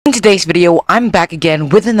In today's video, I'm back again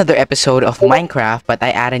with another episode of Minecraft, but I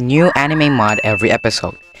add a new anime mod every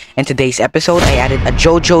episode. In today's episode, I added a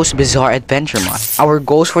JoJo's Bizarre Adventure mod. Our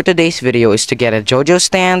goals for today's video is to get a JoJo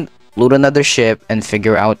stand, loot another ship, and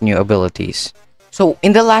figure out new abilities. So,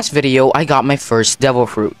 in the last video, I got my first devil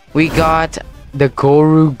fruit. We got the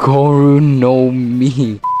Goru no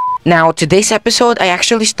Mi. Now, today's episode, I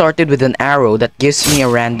actually started with an arrow that gives me a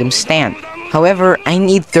random stand. However, I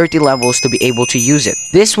need 30 levels to be able to use it.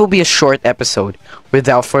 This will be a short episode.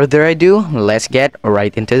 Without further ado, let's get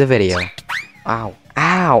right into the video. Ow.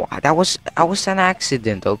 Ow. That was an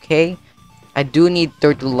accident, okay? I do need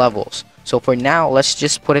 30 levels. So for now, let's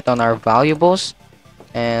just put it on our valuables.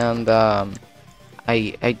 And,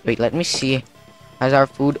 wait, let me see. Has our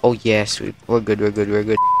food? Oh, yes. We're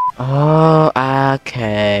good. Oh,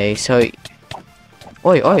 okay. So,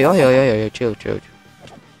 oi, chill.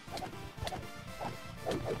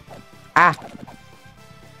 Ah!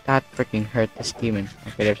 That freaking hurt this demon.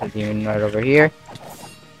 Okay, there's a demon right over here.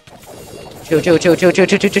 Chill.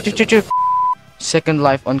 Second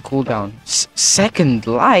life on cooldown. Second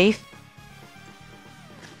life?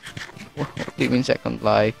 What do you mean second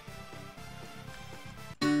life?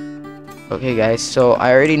 Okay, guys, so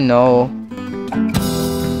I already know.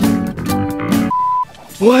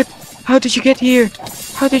 What? How did you get here?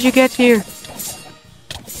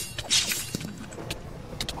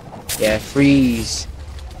 Yeah, freeze.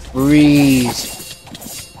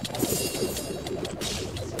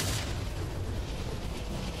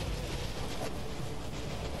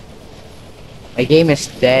 My game is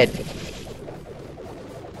dead.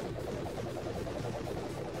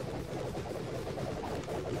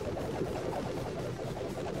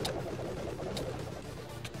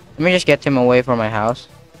 Let me just get him away from my house.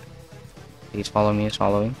 He's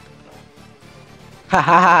following.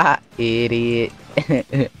 Haha, idiot.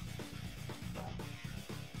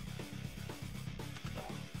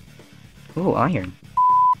 Ooh, iron.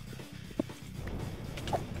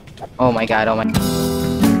 Oh my god.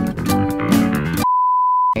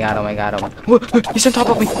 Whoa, he's on top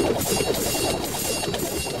of me.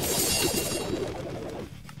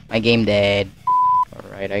 My game dead.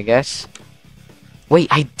 Alright, I guess. Wait,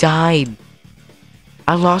 I died.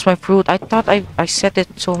 I lost my fruit. I thought I set it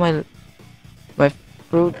so my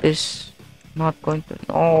fruit is not going to.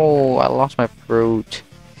 No, I lost my fruit.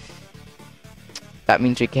 That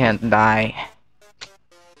means we can't die.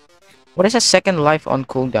 What is a second life on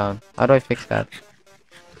cooldown? How do I fix that?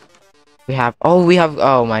 We have. Oh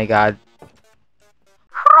my god.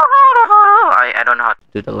 I don't know how to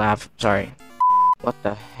do the laugh. Sorry. What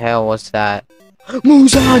the hell was that?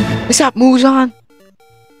 Muzan! Is that Muzan?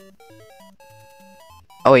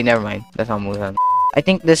 Oh wait, never mind. That's not Muzan. I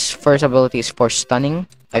think this first ability is for stunning.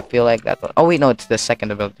 I feel like that one. Oh wait, no, it's the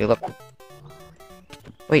second ability. Look.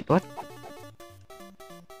 Wait, what?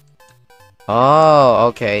 Oh,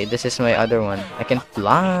 okay. This is my other one. I can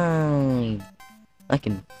fly.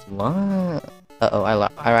 Uh-oh,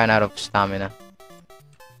 I ran out of stamina.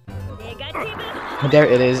 There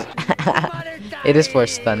it is. It is for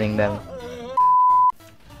stunning them.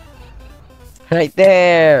 Right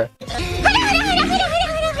there.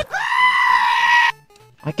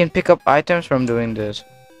 I can pick up items from doing this.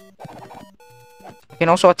 I can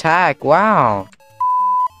also attack. Wow.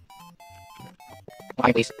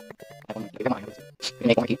 Why, please?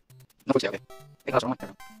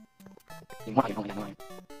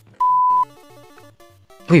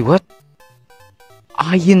 Wait, what?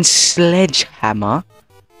 Iron sledgehammer?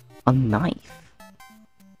 A knife?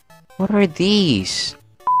 What are these?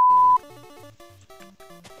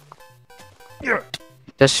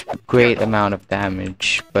 Does great amount of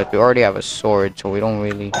damage, but we already have a sword, so we're not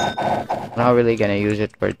really gonna use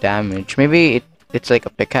it for damage. Maybe it's like a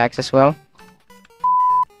pickaxe as well.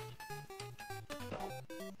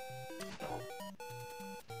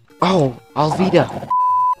 Oh, Alvida.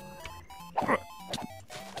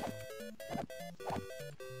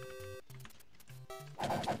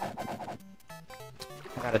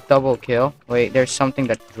 I got a double kill. Wait, there's something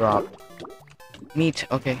that dropped. Meat.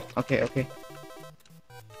 Okay.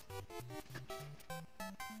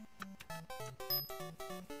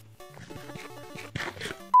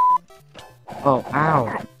 Oh,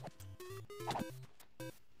 ow.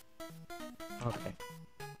 Okay.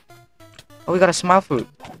 Oh, we got a smile fruit.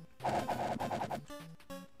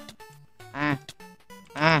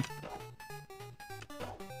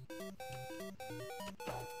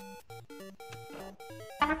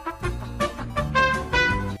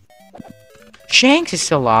 Shanks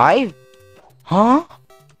is alive? Huh?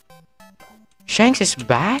 Shanks is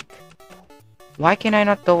back? Why can I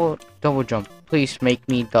not double jump? Please make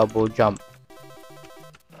me double jump.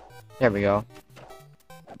 There we go.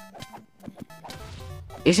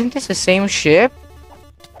 Isn't this the same ship?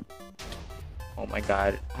 Oh my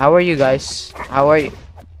god. How are you guys? How are you?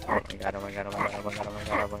 Oh my god, oh my god, oh my god, oh my god, oh my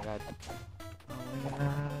god, oh my god. Oh my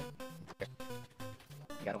god. Oh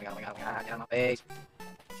my god, oh my god, oh my god, oh my god, get out of my face.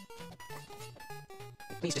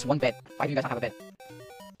 Please, just one bed. Why do you guys not have a bed?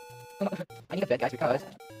 I need a bed, guys, because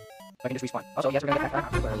I can just respawn. Also, yes, we're gonna get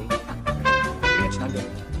back super early. It's not good.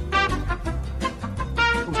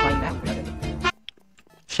 Who's playing now?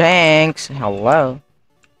 Shanks, hello.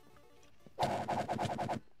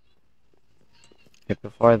 Okay,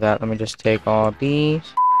 before that, let me just take all these.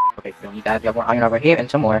 Okay, we don't need that. We have more iron over here and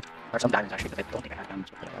some more. Or some diamonds, actually, because I don't think I have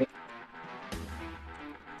diamonds. Right?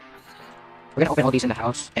 We're gonna open all these in the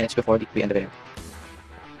house, and it's before we end the video.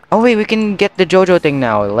 Oh wait, we can get the JoJo thing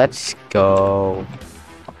now. Let's go.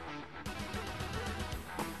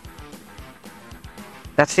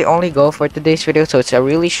 That's the only goal for today's video, so it's a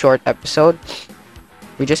really short episode.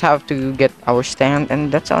 We just have to get our stand,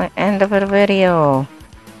 and that's the end of the video.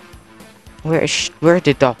 Where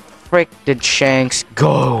did the frick did Shanks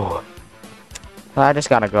go? I just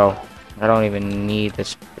gotta go. I don't even need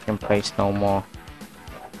this freaking place no more.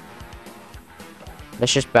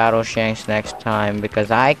 Let's just battle Shanks next time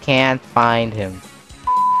because I can't find him.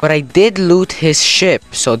 But I did loot his ship,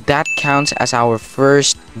 so that counts as our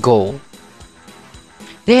first goal.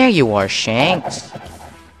 There you are, Shanks.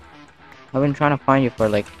 I've been trying to find you for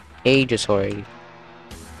like ages already.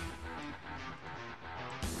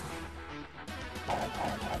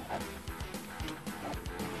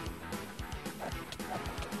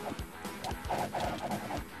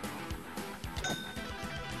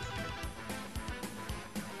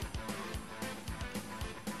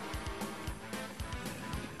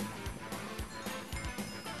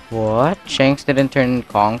 What? Shanks didn't turn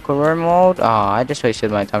Conqueror mode? Ah, I just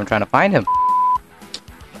wasted my time trying to find him.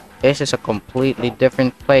 This is a completely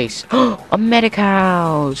different place. A medic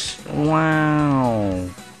house! Wow.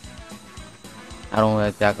 I don't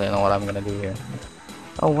exactly know what I'm gonna do here.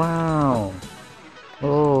 Oh, wow.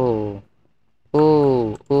 Oh.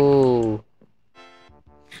 Oh. Oh.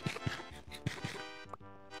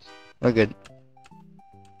 We're good.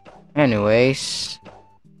 Anyways.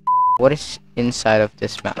 What is inside of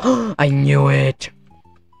this map? I knew it!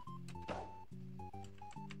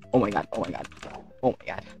 Oh my god, oh my god. Oh my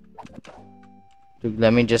god. Dude,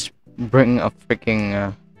 let me just bring a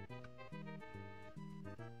freaking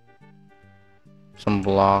some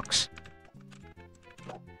blocks.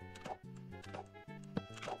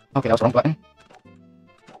 Okay, that was the wrong button.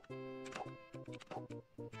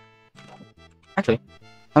 Actually,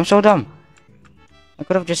 I'm so dumb. I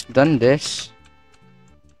could have just done this.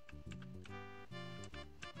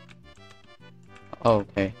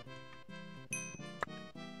 Okay.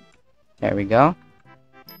 There we go.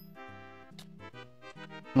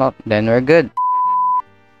 Well, then we're good.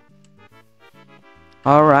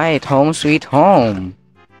 Alright, home sweet home.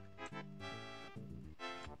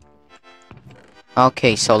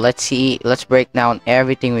 Okay, so let's see. Let's break down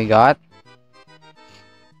everything we got.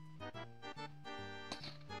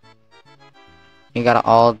 We got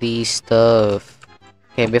all these stuff.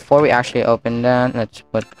 Okay, before we actually open that, let's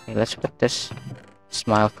put this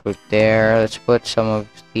smile fruit there. Let's put some of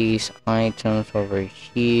these items over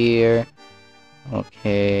here.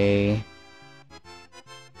 Okay.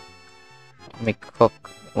 Let me cook.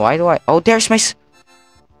 Why do I? Oh, there's my.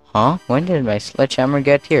 Huh? When did my sledgehammer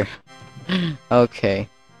get here? Okay.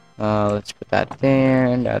 Let's put that there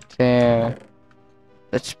and that there.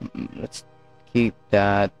 Let's keep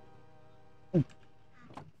that.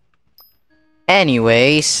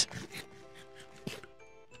 Anyways.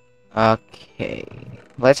 Okay.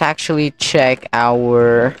 Let's actually check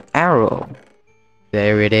our arrow.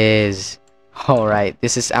 There it is. Alright,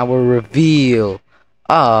 this is our reveal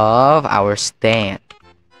of our stand.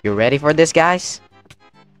 You ready for this, guys?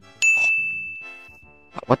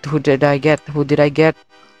 Who did I get? Who did I get?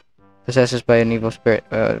 Possessed by an evil spirit.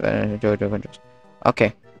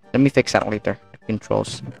 Okay, let me fix that later.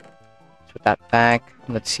 Controls. Put that back.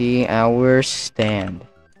 Let's see our stand.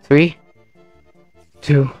 3,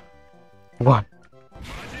 2, 1.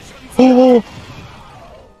 Oh!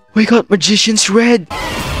 We got Magician's Red!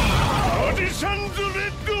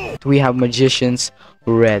 We have Magician's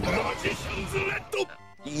Red.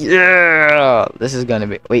 Yeah! This is gonna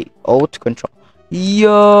be... Wait, Alt control.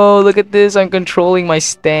 Yo! Look at this! I'm controlling my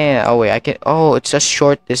stand. Oh, wait, I can... Oh, it's a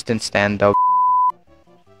short distance stand, though.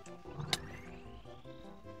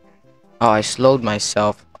 Oh, I slowed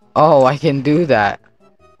myself. Oh, I can do that.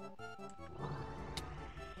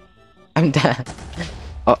 I'm dead.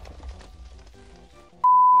 Oh.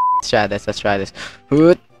 Let's try this. Let's try this.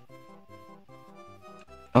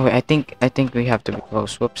 Oh wait, I think we have to be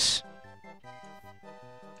close. Whoops.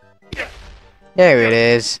 There it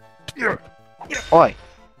is. Oi.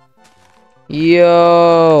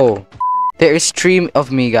 Yo. There is three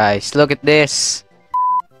of me, guys. Look at this.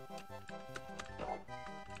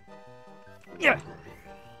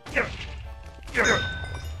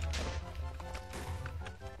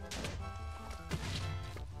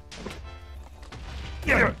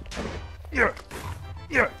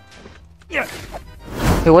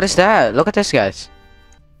 Hey, what is that? Look at this, guys.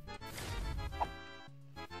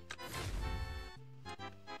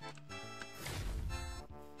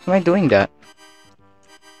 How am I doing that?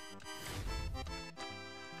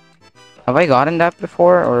 Have I gotten that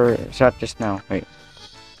before, or is that just now? Wait.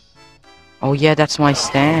 Oh yeah, that's my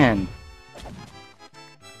stand.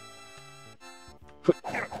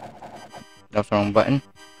 That's the wrong button.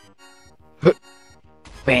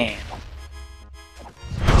 Bam.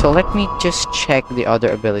 So let me just check the other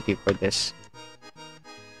ability for this.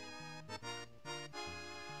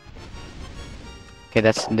 Okay,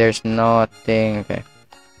 there's nothing. Okay,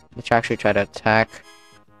 let's actually try to attack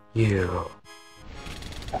you.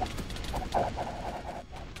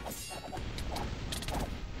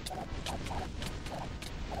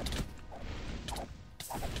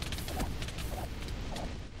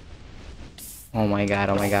 Oh my god,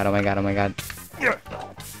 oh my god, oh my god, oh my god.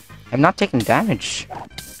 I'm not taking damage.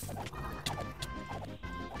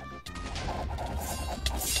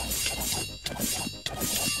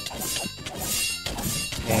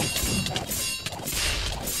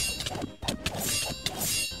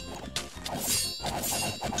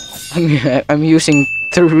 Okay. I'm using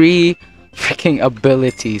 3 freaking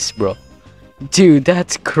abilities, bro. Dude,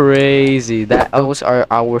 that's crazy. Those are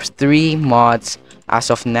our 3 mods as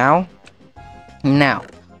of now. Now,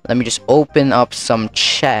 let me just open up some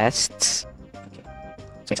chests. Okay,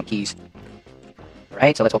 let's make some keys.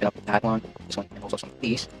 Alright, so let's open up that one, this one, and also some of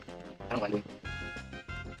these. I don't know what I'm doing.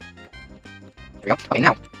 There we go. Okay,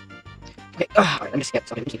 now. Okay, alright, let me just get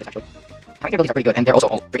some of these actually. Having abilities are pretty good, and they're also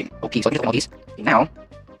all pretty OP, so let me just open all these. Okay, now,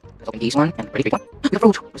 let's open these one, and a pretty big one. Look at the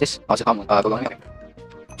fruit! What's this? Oh, it's a common one. Go on, okay.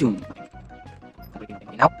 Doom. Okay,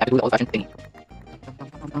 now, I have to do the old-fashioned thingy.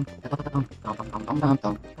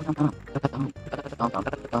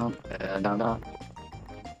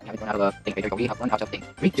 Yeah, we run out of thing. Here we go. We have run out of thing.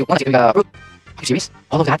 3, 2, 1. Let's get the fruit. Are you serious?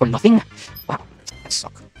 All of that for nothing? Wow, that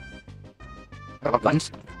sucks. What about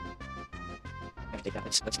guns? Let me take that.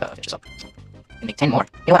 Let's finish this up. And make 10 more.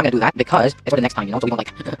 You know what? I'm gonna do that because it's for the next time, you know, so we don't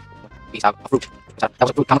like piece out a fruit. That was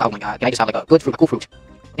a fruit. Oh my god. Can I just have like a good fruit, a cool fruit?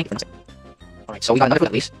 Thank you for nothing. Alright, so we got another fruit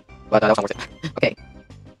at least. But that was not worth it. Okay.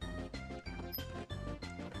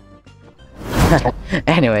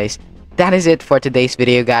 Anyways, that is it for today's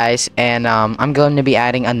video, guys, and I'm going to be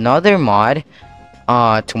adding another mod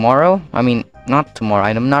tomorrow. I mean, not tomorrow,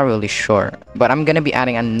 I'm not really sure, but I'm gonna be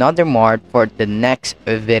adding another mod for the next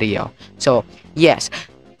video. So yes,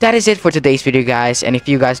 that is it for today's video, guys, and if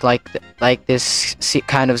you guys like this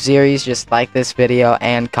kind of series, just like this video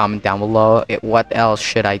and comment down below what else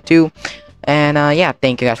should I do. And yeah,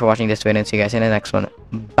 thank you guys for watching this video, and see you guys in the next one.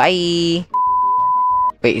 Bye.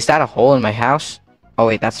 Wait, is that a hole in my house? Oh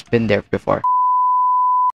wait, that's been there before.